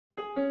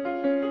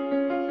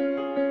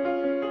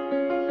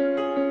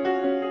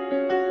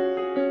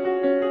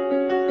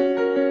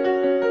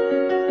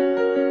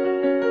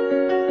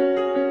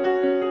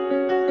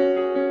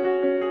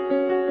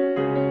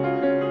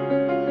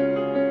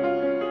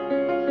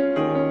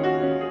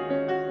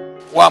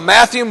while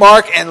Matthew,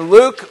 Mark, and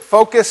Luke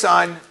focus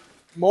on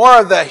more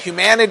of the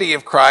humanity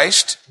of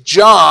Christ,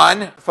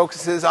 John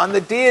focuses on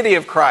the deity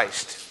of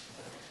Christ.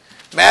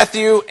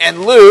 Matthew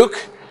and Luke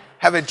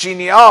have a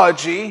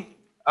genealogy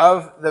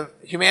of the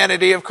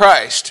humanity of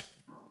Christ.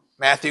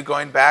 Matthew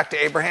going back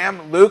to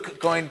Abraham, Luke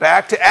going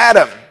back to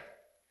Adam.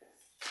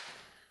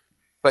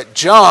 But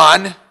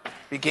John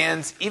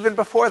begins even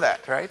before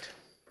that, right?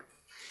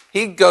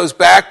 He goes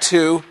back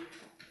to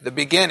the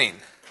beginning.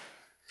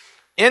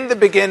 In the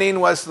beginning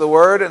was the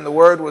Word, and the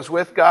Word was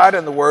with God,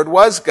 and the Word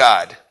was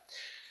God.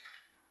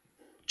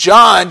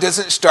 John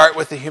doesn't start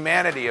with the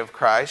humanity of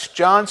Christ.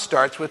 John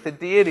starts with the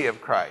deity of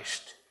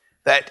Christ.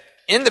 That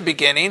in the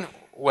beginning,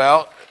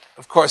 well,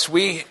 of course,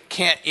 we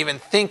can't even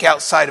think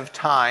outside of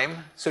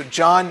time. So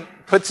John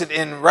puts it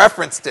in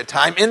reference to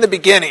time, in the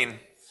beginning.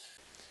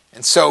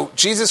 And so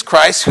Jesus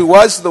Christ, who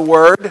was the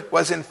Word,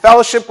 was in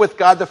fellowship with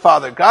God the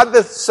Father. God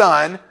the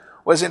Son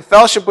was in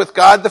fellowship with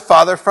God the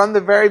Father from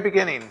the very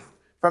beginning,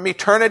 from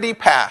eternity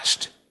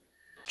past.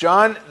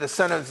 John, the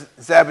son of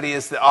Zebedee,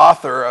 is the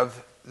author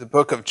of the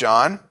book of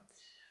John.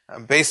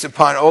 Based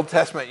upon Old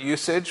Testament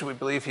usage, we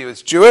believe he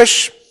was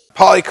Jewish.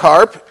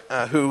 Polycarp,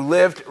 who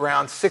lived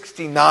around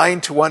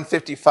 69 to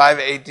 155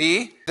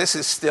 AD. This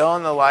is still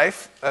in the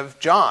life of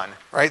John,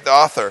 right, the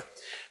author.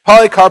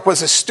 Polycarp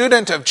was a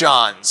student of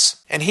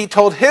John's, and he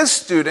told his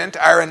student,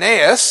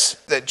 Irenaeus,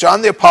 that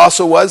John the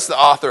Apostle was the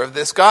author of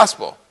this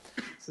gospel.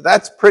 So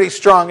that's pretty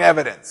strong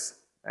evidence,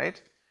 right?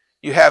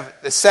 You have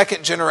the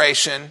second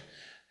generation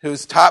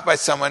who's taught by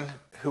someone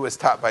who was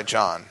taught by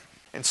John.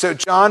 And so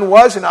John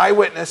was an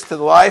eyewitness to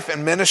the life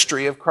and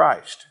ministry of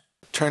Christ.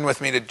 Turn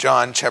with me to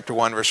John chapter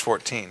 1, verse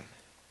 14.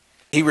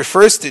 He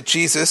refers to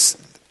Jesus,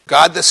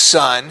 God the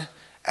Son,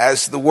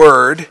 as the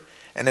Word.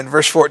 And in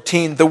verse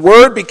 14, the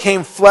Word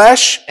became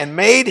flesh and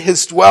made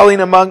his dwelling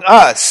among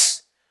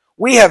us.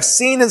 We have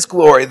seen his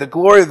glory, the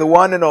glory of the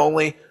one and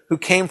only who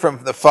came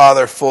from the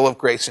Father, full of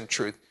grace and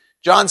truth.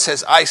 John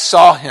says, I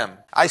saw him.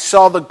 I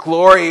saw the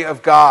glory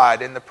of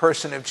God in the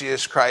person of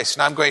Jesus Christ,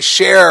 and I'm going to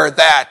share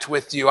that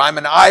with you. I'm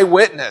an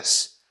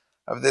eyewitness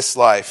of this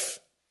life.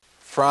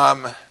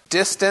 From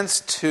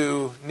distance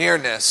to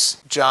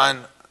nearness,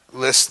 John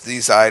lists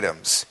these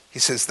items. He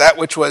says, that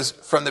which was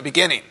from the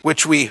beginning,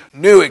 which we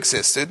knew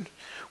existed,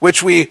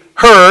 which we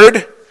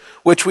heard,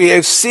 which we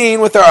have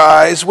seen with our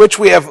eyes, which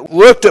we have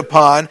looked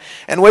upon,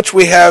 and which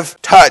we have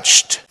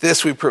touched.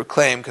 This we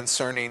proclaim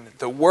concerning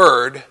the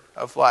word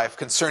of life,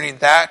 concerning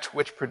that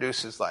which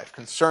produces life,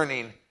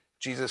 concerning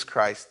Jesus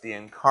Christ, the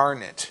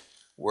incarnate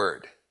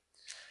Word.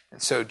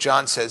 And so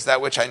John says,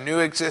 that which I knew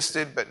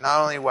existed, but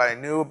not only what I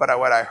knew, but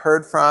what I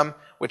heard from,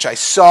 which I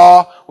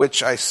saw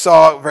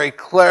very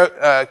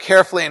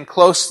carefully and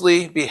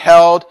closely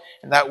beheld,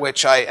 and that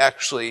which I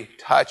actually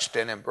touched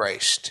and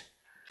embraced.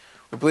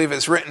 We believe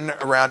it's written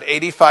around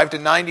 85 to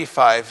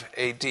 95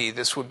 AD.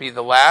 This would be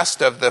the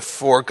last of the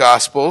four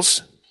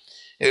Gospels.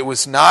 It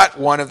was not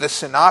one of the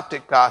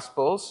synoptic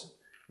Gospels,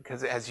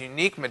 because it has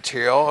unique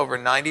material, over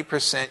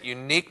 90%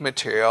 unique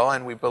material,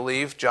 and we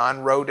believe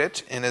John wrote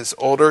it in his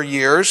older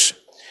years,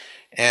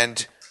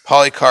 and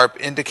Polycarp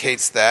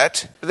indicates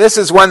that. This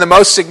is one of the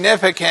most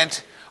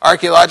significant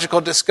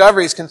archaeological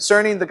discoveries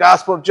concerning the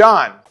Gospel of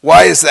John.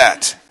 Why is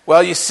that?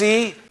 Well, you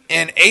see,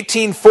 in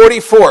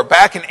 1844,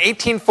 back in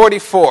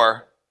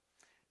 1844,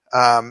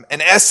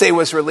 an essay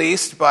was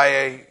released by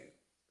a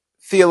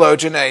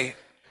theologian, a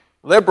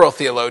liberal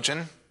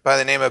theologian, by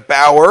the name of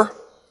Bauer,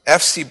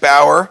 F.C.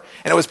 Bauer,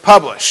 and it was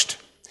published.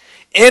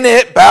 In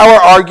it, Bauer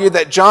argued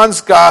that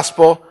John's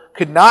Gospel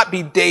could not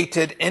be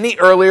dated any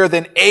earlier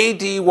than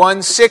AD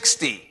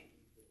 160,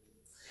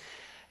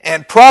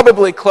 and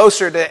probably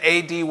closer to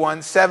AD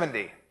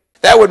 170.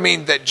 That would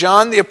mean that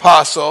John the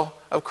Apostle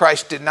of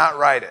Christ did not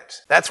write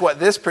it. That's what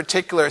this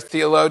particular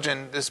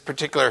theologian, this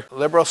particular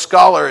liberal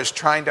scholar is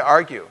trying to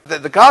argue.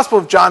 That the Gospel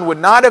of John would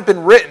not have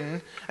been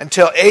written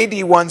until AD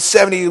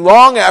 170,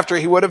 long after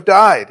he would have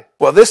died.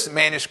 Well, this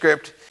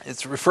manuscript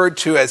is referred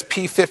to as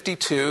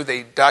P52.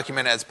 They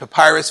document it as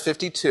Papyrus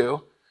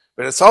 52,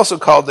 but it's also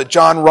called the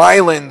John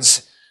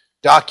Rylands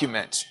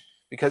document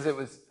because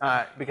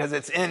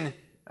it's in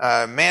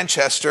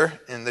Manchester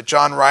in the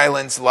John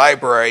Rylands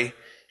Library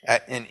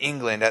in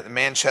England at the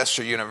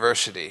Manchester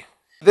University.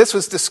 This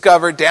was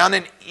discovered down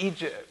in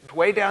Egypt,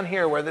 way down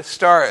here where the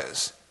star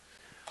is.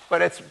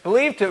 But it's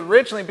believed to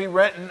originally be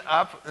written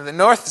up in the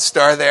North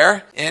Star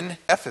there in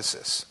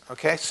Ephesus.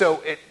 Okay,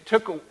 so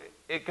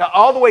it got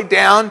all the way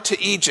down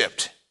to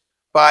Egypt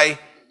by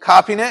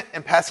copying it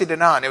and passing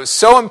it on. It was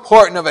so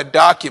important of a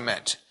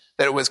document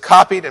that it was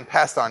copied and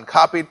passed on,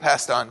 copied,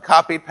 passed on,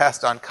 copied,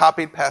 passed on,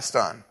 copied, passed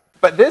on.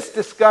 But this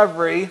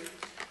discovery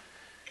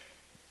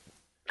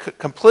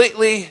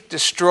completely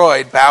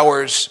destroyed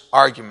Bauer's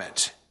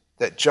argument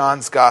that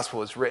John's Gospel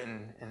was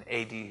written in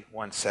AD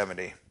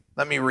 170.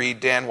 Let me read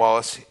Dan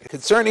Wallace.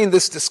 Concerning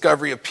this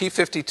discovery of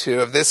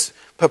P52, of this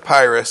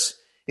papyrus,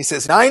 he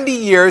says, 90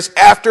 years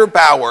after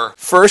Bauer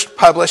first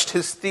published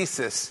his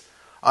thesis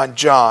on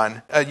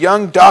John, a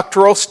young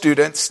doctoral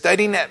student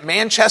studying at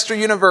Manchester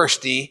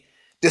University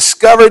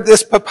discovered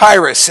this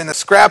papyrus in a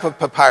scrap of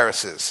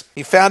papyruses.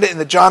 He found it in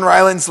the John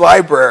Rylands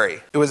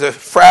library. It was a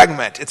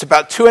fragment. It's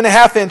about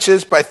 2.5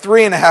 inches by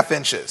 3.5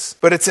 inches,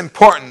 but its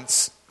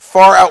importance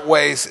far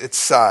outweighs its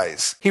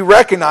size. He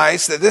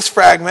recognized that this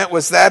fragment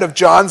was that of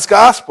John's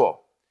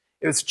gospel.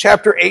 It was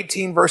chapter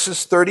 18,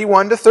 verses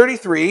 31 to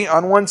 33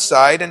 on one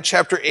side, and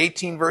chapter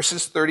 18,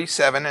 verses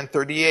 37 and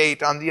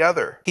 38 on the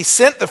other. He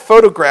sent the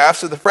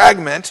photographs of the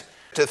fragment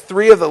to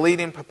 3 of the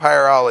leading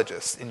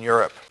papyrologists in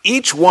Europe.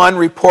 Each one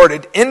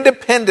reported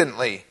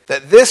independently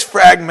that this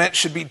fragment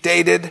should be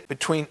dated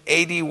between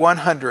AD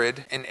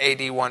 100 and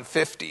AD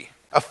 150.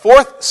 A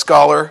 4th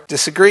scholar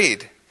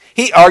disagreed.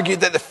 He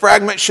argued that the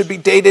fragment should be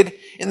dated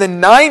in the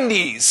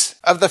 90s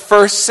of the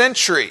 1st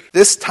century.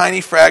 This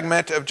tiny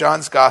fragment of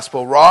John's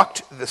gospel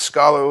rocked the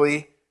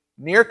scholarly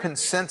near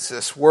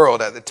consensus world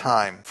at the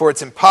time, for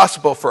it's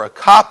impossible for a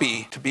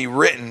copy to be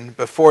written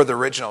before the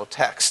original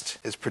text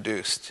is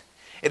produced.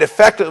 It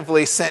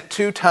effectively sent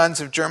 2 tons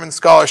of German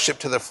scholarship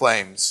to the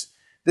flames.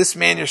 This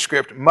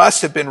manuscript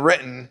must have been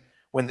written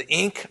when the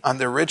ink on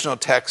the original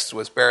text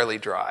was barely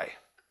dry.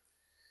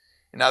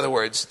 In other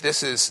words,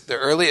 this is the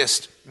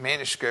earliest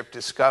manuscript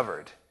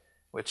discovered,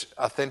 which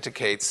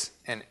authenticates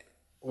and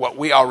what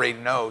we already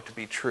know to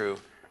be true,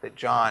 that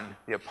John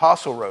the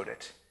Apostle wrote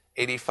it,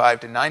 85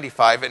 to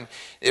 95. And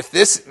if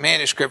this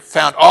manuscript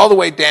found all the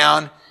way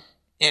down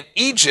in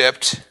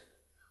Egypt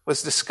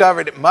was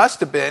discovered, it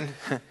must have been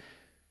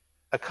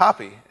a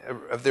copy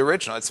of the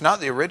original. It's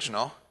not the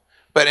original,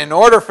 but in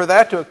order for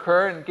that to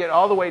occur and get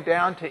all the way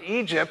down to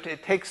Egypt,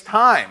 it takes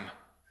time.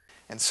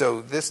 And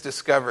so this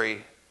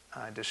discovery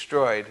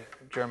destroyed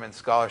German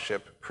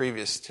scholarship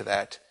previous to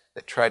that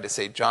tried to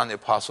say John the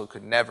Apostle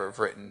could never have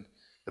written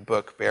the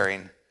book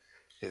bearing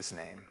his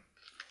name.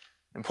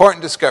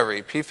 Important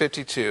discovery,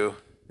 P52,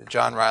 the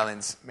John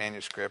Rylands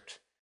manuscript.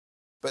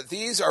 But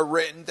these are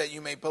written that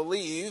you may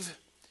believe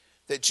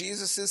that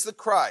Jesus is the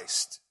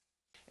Christ,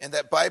 and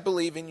that by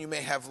believing you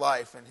may have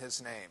life in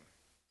his name.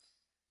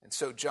 And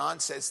so John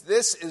says,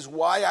 this is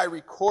why I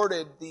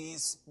recorded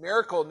these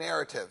miracle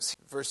narratives.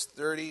 Verse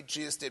 30,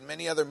 Jesus did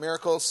many other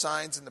miracles,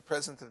 signs in the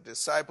presence of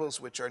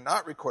disciples, which are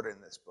not recorded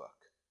in this book.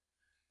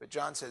 But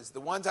John says,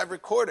 the ones I've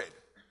recorded,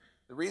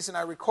 the reason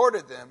I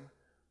recorded them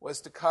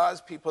was to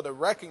cause people to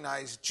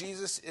recognize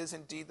Jesus is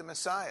indeed the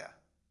Messiah.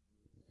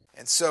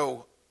 And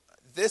so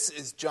this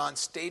is John's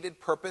stated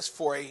purpose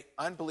for an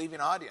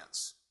unbelieving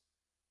audience.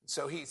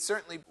 So he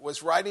certainly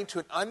was writing to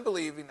an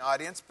unbelieving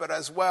audience, but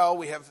as well,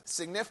 we have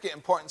significant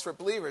importance for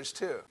believers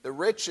too. The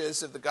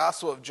riches of the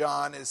Gospel of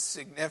John is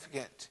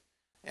significant.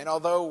 And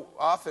although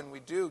often we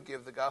do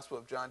give the Gospel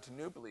of John to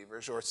new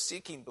believers or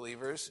seeking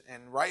believers,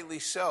 and rightly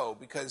so,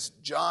 because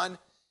John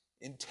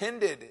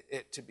intended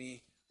it to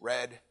be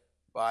read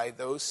by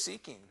those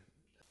seeking.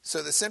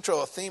 So the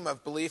central theme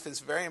of belief is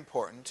very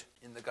important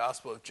in the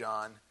Gospel of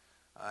John,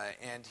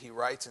 and he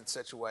writes in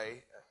such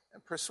a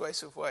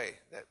persuasive way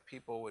that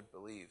people would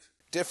believe.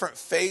 Different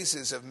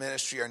phases of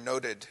ministry are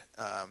noted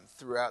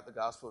throughout the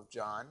Gospel of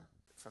John,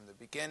 from the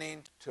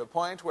beginning to a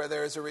point where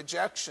there is a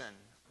rejection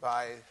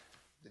by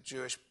the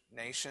Jewish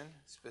nation,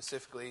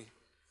 specifically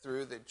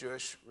through the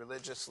Jewish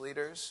religious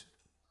leaders.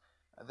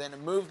 Then a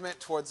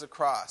movement towards the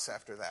cross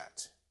after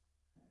that,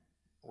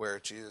 where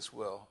Jesus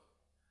will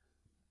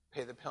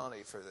pay the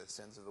penalty for the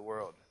sins of the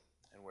world,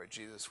 and where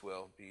Jesus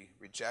will be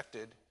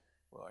rejected,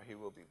 where he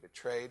will be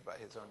betrayed by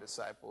his own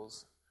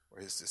disciples,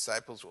 where his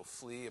disciples will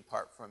flee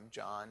apart from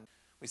John.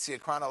 We see a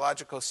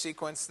chronological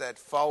sequence that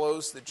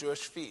follows the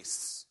Jewish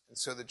feasts. And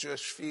so the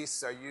Jewish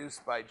feasts are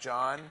used by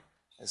John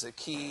as a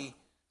key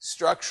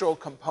structural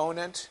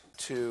component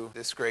to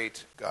this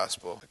great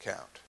gospel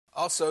account.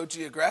 Also,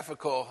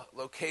 geographical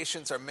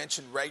locations are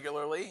mentioned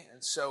regularly,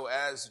 and so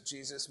as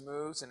Jesus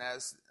moves and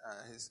as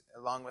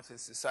along with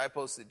his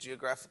disciples, the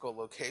geographical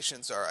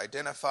locations are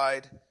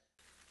identified.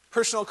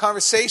 Personal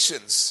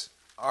conversations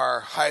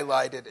are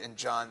highlighted in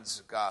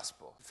John's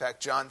gospel. In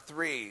fact, John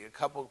 3, a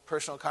couple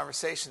personal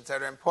conversations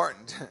that are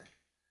important.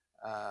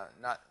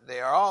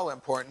 They are all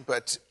important,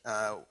 but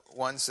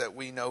ones that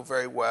we know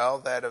very well,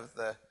 that of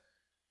the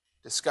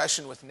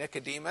discussion with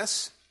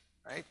Nicodemus,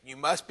 right? You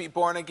must be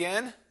born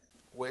again,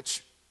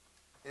 which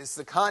is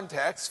the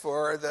context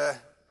for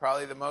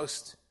probably the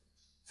most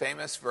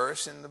famous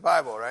verse in the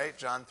Bible, right?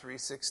 John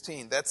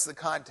 3:16. That's the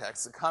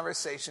context, the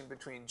conversation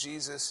between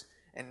Jesus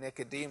and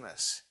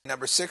Nicodemus.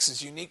 Number 6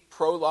 is unique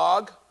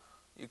prologue.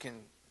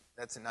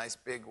 That's a nice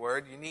big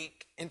word,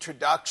 unique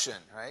introduction,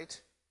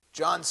 right?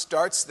 John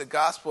starts the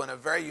gospel in a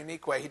very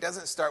unique way. He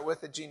doesn't start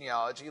with a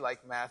genealogy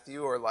like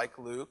Matthew or like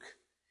Luke.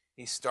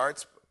 He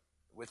starts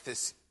with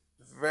this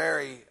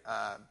very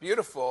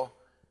beautiful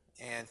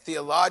and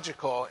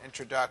theological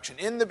introduction.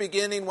 In the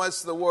beginning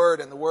was the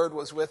Word, and the Word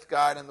was with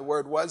God, and the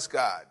Word was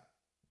God.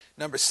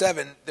 Number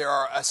 7, there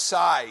are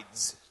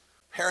asides,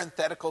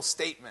 parenthetical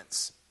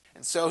statements.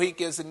 And so he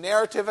gives a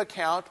narrative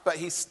account, but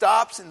he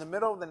stops in the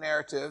middle of the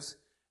narratives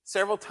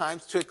several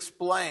times to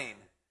explain,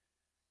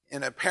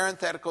 in a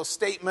parenthetical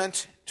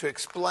statement, to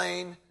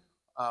explain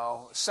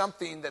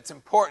something that's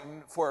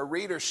important for a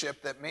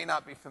readership that may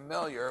not be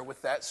familiar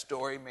with that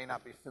story, may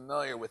not be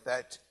familiar with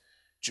that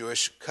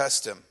Jewish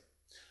custom.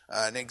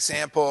 An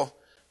example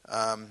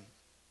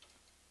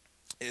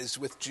is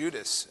with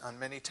Judas. On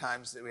many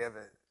times that we have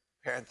a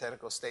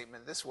parenthetical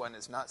statement. This one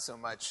is not so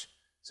much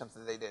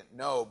something they didn't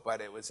know,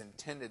 but it was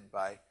intended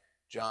by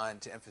John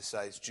to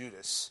emphasize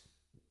Judas,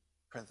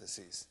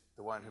 parentheses,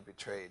 the one who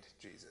betrayed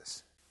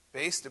Jesus.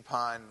 Based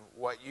upon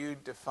what you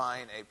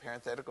define a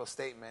parenthetical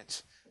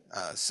statement,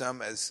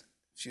 some as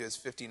few as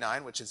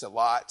 59, which is a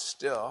lot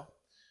still,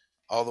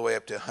 all the way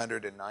up to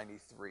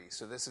 193.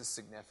 So this is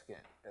significant,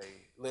 a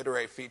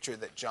literary feature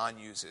that John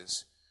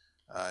uses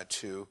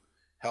to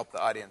help the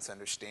audience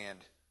understand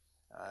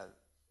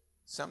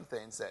some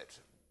things that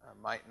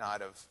might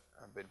not have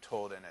been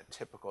told in a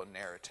typical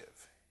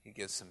narrative. He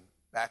gives some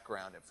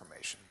background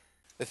information.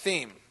 The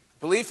theme,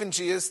 belief in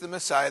Jesus, the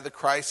Messiah, the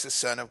Christ, the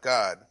Son of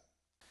God.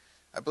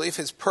 I believe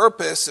his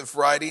purpose of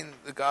writing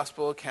the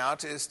gospel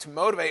account is to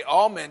motivate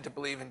all men to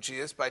believe in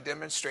Jesus by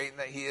demonstrating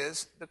that he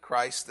is the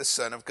Christ, the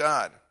Son of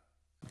God.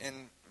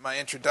 In my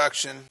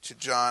introduction to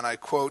John, I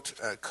quote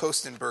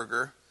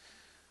Kostenberger,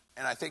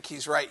 and I think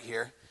he's right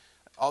here.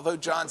 Although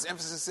John's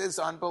emphasis is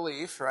on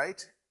belief,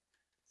 right?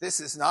 This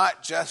is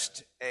not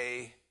just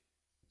a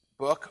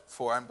book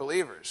for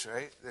unbelievers,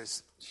 right?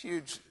 There's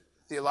huge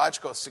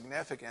theological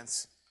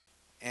significance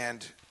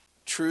and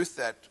truth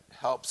that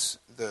helps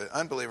the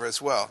unbeliever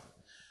as well.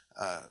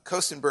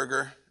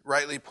 Kostenberger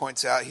rightly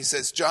points out, he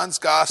says, John's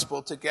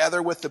gospel,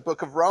 together with the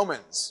book of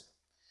Romans,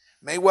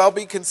 may well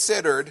be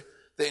considered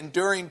the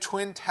enduring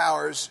twin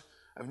towers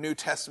of New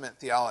Testament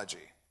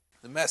theology.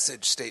 The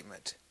message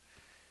statement.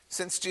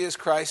 Since Jesus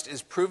Christ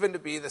is proven to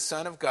be the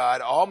Son of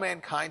God, all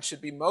mankind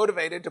should be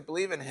motivated to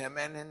believe in him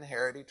and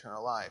inherit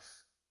eternal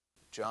life.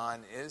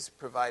 John is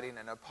providing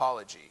an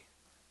apology.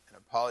 An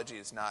apology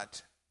is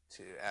not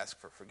to ask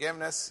for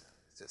forgiveness,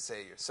 to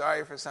say you're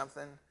sorry for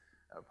something.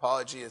 An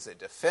apology is a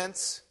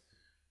defense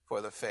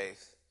for the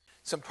faith.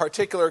 Some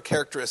particular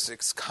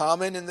characteristics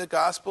common in the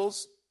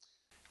Gospels.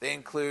 They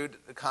include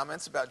the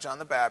comments about John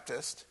the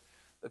Baptist.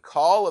 The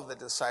call of the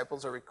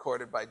disciples are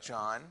recorded by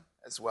John,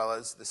 as well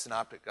as the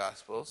Synoptic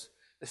Gospels.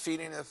 The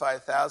feeding of the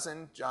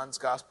 5,000, John's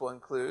Gospel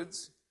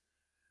includes.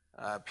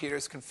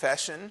 Peter's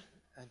confession,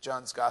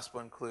 John's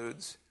Gospel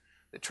includes.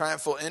 The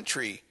triumphal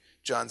entry,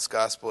 John's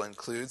Gospel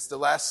includes. The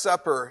Last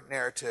Supper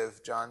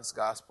narrative, John's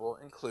Gospel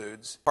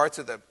includes. Parts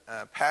of the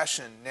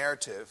Passion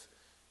narrative,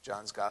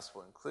 John's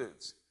Gospel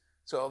includes.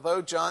 So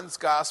although John's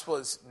Gospel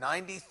is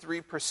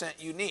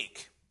 93%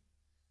 unique,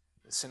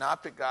 the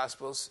Synoptic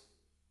Gospels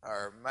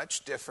are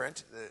much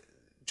different.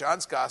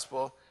 John's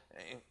Gospel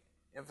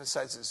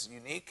emphasizes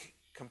unique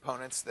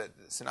components that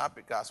the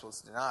Synoptic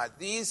Gospels do not.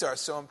 These are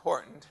so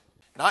important,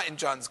 not in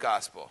John's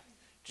Gospel.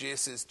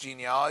 Jesus'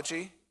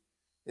 genealogy,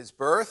 his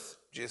birth,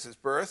 Jesus'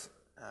 birth,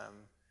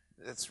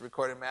 that's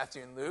recorded in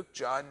Matthew and Luke.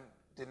 John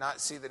did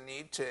not see the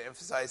need to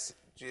emphasize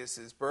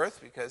Jesus' birth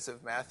because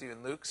of Matthew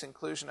and Luke's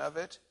inclusion of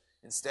it.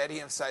 Instead,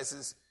 he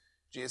emphasizes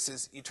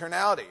Jesus'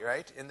 eternality,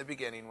 right? In the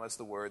beginning was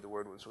the Word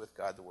was with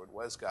God, the Word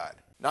was God.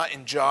 Not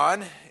in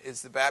John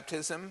is the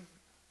baptism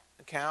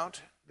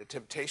account, the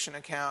temptation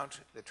account,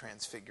 the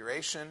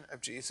transfiguration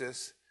of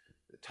Jesus,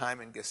 the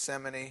time in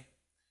Gethsemane,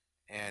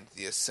 and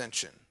the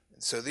ascension.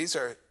 And so these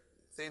are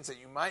things that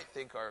you might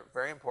think are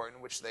very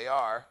important, which they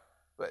are,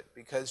 but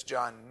because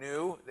John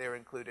knew they were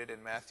included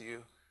in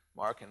Matthew,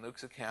 Mark, and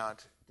Luke's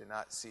account, did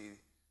not see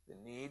the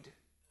need.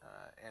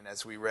 And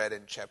as we read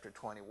in chapter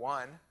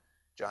 21,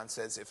 John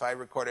says, if I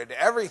recorded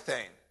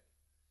everything,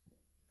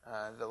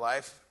 the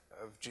life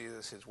of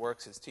Jesus, his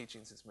works, his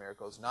teachings, his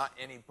miracles, not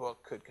any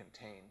book could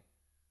contain,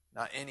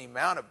 not any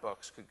amount of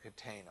books could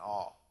contain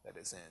all that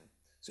is in.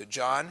 So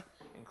John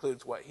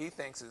includes what he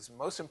thinks is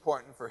most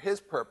important for his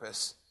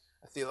purpose,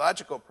 a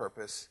theological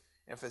purpose,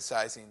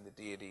 emphasizing the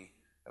deity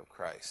of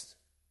Christ.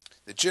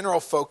 The general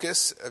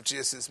focus of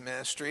Jesus'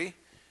 ministry,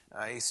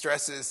 he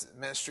stresses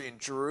ministry in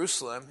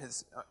Jerusalem,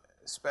 his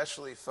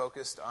especially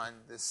focused on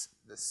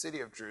the city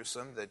of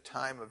Jerusalem, the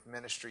time of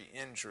ministry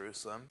in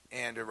Jerusalem,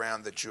 and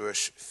around the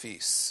Jewish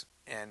feasts.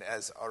 And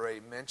as already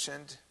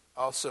mentioned,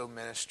 also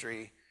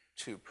ministry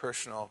to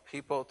personal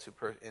people,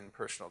 in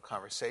personal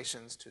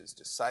conversations, to his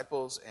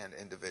disciples and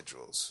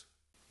individuals.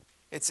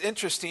 It's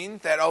interesting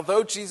that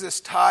although Jesus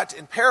taught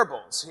in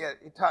parables,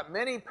 he taught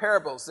many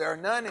parables, there are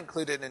none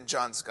included in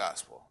John's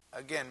Gospel.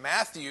 Again,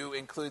 Matthew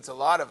includes a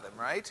lot of them,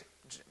 right?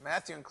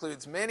 Matthew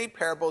includes many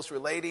parables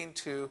relating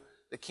to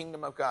the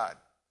kingdom of God,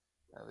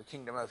 the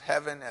kingdom of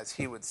heaven, as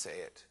he would say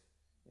it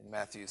in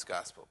Matthew's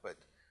Gospel. But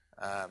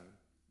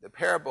the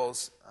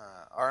parables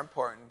are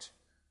important,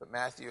 but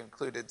Matthew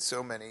included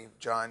so many.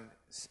 John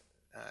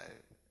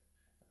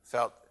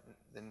felt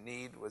the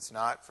need was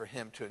not for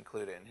him to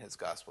include it in his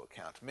gospel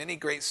account. Many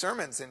great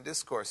sermons and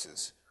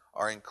discourses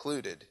are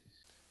included.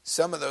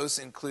 Some of those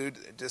include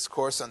a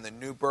discourse on the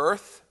new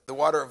birth, the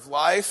water of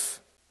life,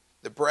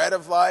 the bread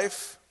of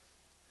life,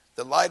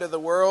 the light of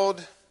the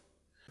world,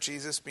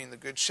 Jesus being the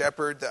good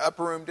shepherd, the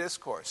upper room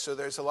discourse. So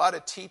there's a lot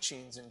of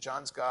teachings in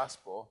John's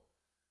gospel,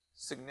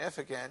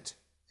 significant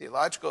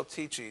theological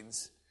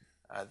teachings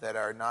that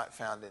are not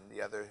found in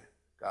the other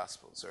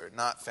Gospels, or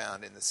not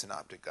found in the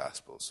Synoptic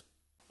Gospels.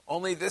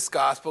 Only this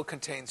Gospel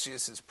contains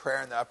Jesus'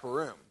 prayer in the upper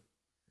room,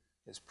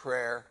 his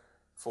prayer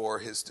for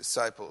his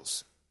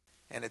disciples.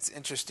 And it's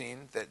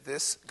interesting that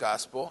this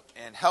Gospel,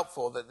 and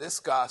helpful that this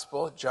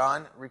Gospel,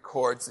 John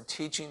records the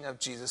teaching of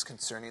Jesus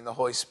concerning the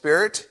Holy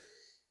Spirit.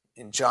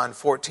 In John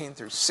 14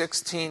 through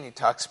 16, he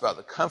talks about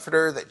the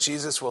Comforter that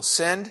Jesus will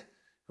send,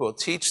 who will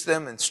teach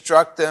them,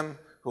 instruct them,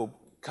 who will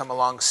come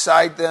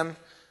alongside them,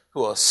 who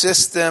will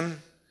assist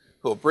them,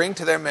 who will bring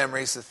to their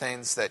memories the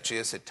things that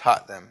Jesus had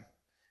taught them.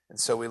 And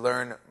so we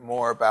learn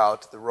more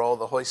about the role of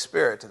the Holy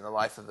Spirit in the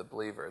life of the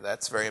believer.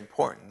 That's very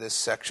important. This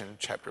section,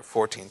 chapter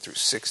 14 through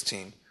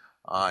 16,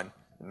 on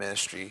the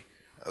ministry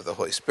of the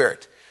Holy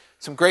Spirit.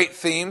 Some great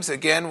themes.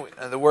 Again,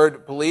 the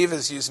word believe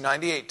is used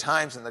 98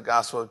 times in the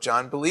Gospel of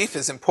John. Belief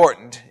is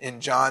important in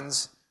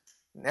John's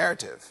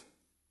narrative.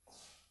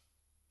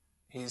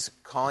 He's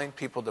calling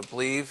people to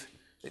believe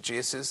that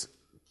Jesus is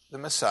the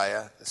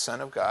Messiah, the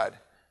Son of God,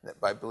 and that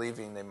by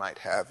believing they might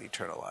have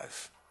eternal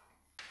life.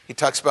 He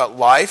talks about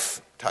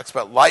life, talks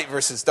about light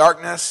versus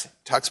darkness,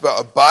 talks about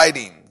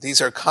abiding.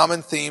 These are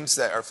common themes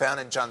that are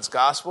found in John's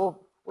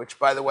Gospel, which,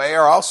 by the way,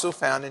 are also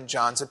found in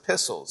John's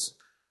epistles.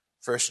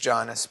 1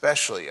 John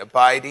especially.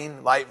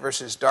 Abiding, light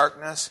versus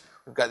darkness.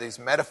 We've got these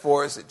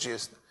metaphors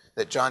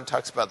that John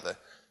talks about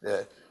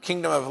the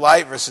kingdom of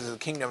light versus the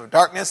kingdom of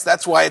darkness.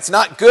 That's why it's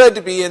not good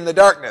to be in the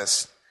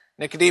darkness.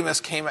 Nicodemus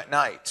came at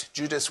night.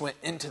 Judas went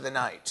into the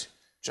night.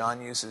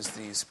 John uses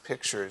these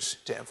pictures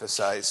to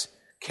emphasize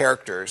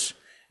characters,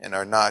 and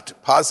are not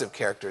positive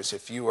characters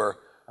if you are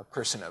a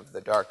person of the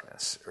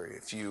darkness, or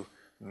if you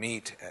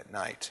meet at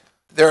night.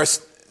 There are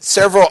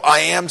several I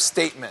am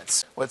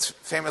statements, what's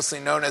famously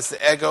known as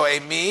the ego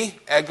eimi,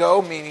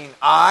 ego meaning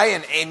I,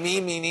 and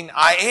eimi meaning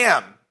I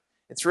am.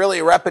 It's really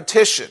a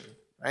repetition,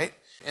 right?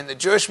 In the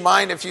Jewish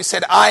mind, if you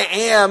said I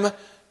am,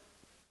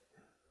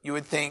 you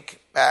would think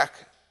back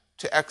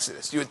to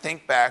Exodus. You would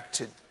think back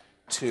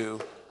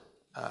to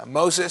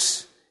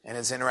Moses and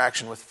his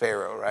interaction with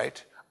Pharaoh,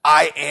 right?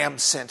 I am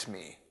sent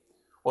me.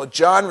 Well,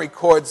 John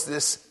records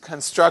this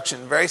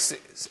construction very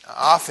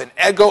often.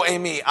 Ego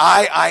eimi,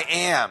 I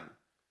am.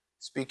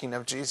 Speaking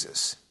of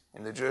Jesus.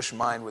 And the Jewish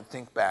mind would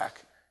think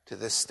back to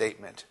this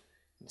statement,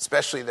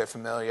 especially their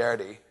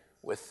familiarity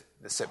with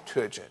the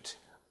Septuagint.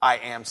 I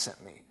am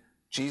sent me.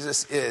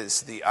 Jesus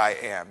is the I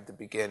am, the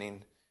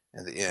beginning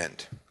and the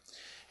end.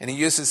 And he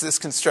uses this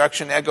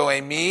construction, ego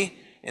eimi,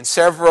 in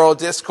several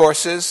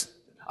discourses.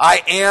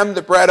 I am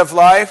the bread of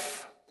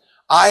life.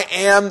 I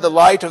am the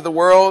light of the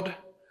world.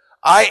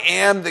 I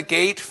am the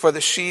gate for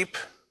the sheep.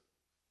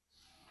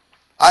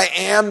 I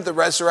am the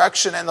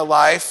resurrection and the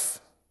life.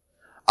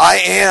 I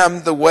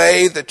am the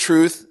way, the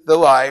truth, the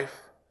life.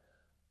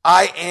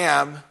 I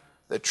am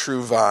the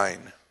true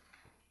vine.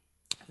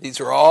 These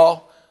are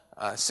all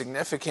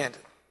significant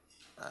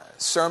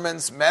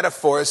sermons,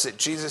 metaphors that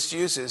Jesus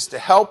uses to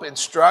help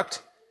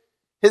instruct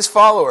his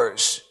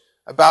followers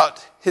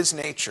about his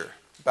nature,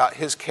 about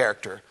his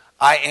character.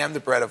 I am the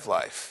bread of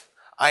life.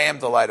 I am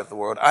the light of the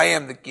world. I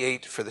am the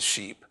gate for the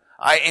sheep.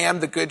 I am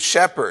the good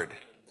shepherd.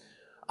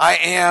 I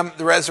am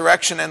the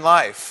resurrection and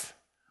life.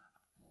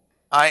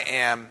 I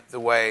am the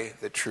way,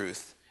 the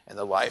truth, and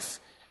the life.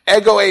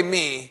 Ego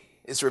eimi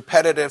is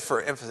repetitive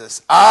for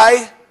emphasis.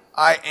 I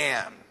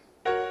am.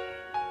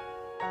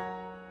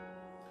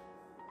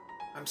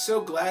 I'm so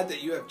glad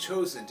that you have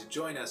chosen to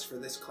join us for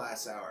this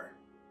class hour.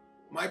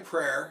 My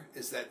prayer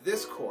is that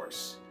this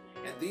course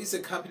and these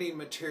accompanying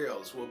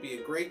materials will be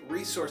a great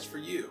resource for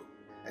you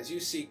as you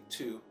seek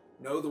to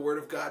know the Word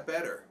of God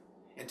better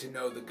and to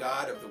know the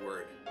God of the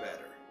Word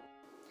better.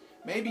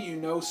 Maybe you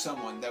know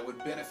someone that would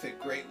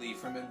benefit greatly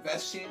from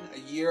investing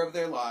a year of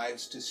their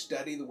lives to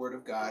study the Word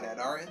of God at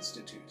our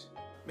institute.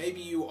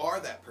 Maybe you are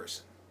that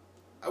person.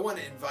 I want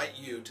to invite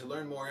you to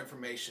learn more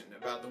information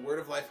about the Word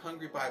of Life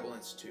Hungary Bible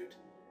Institute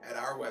at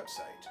our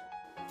website.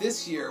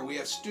 This year we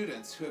have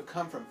students who have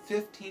come from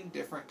 15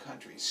 different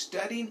countries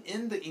studying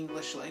in the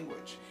English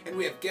language. And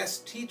we have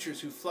guest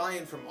teachers who fly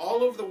in from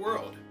all over the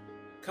world,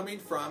 coming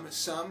from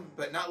some,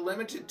 but not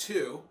limited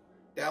to,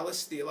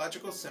 Dallas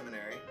Theological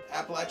Seminary,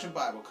 Appalachian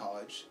Bible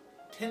College,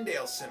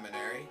 Tyndale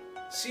Seminary,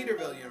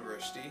 Cedarville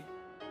University,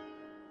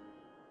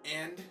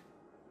 and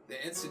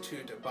the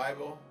Institute of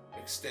Bible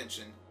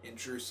Extension in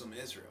Jerusalem,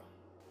 Israel.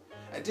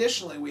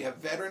 Additionally, we have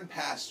veteran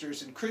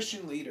pastors and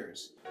Christian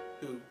leaders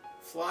who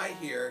fly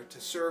here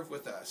to serve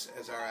with us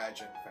as our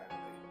adjunct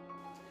family.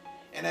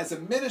 And as a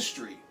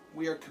ministry,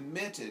 we are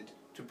committed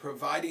to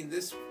providing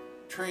this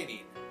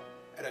training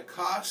at a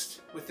cost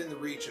within the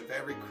reach of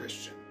every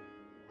Christian,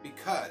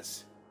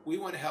 because we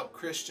want to help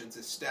Christians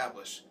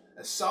establish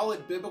a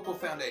solid biblical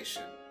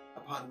foundation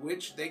upon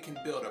which they can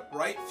build a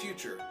bright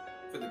future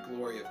for the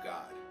glory of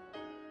God.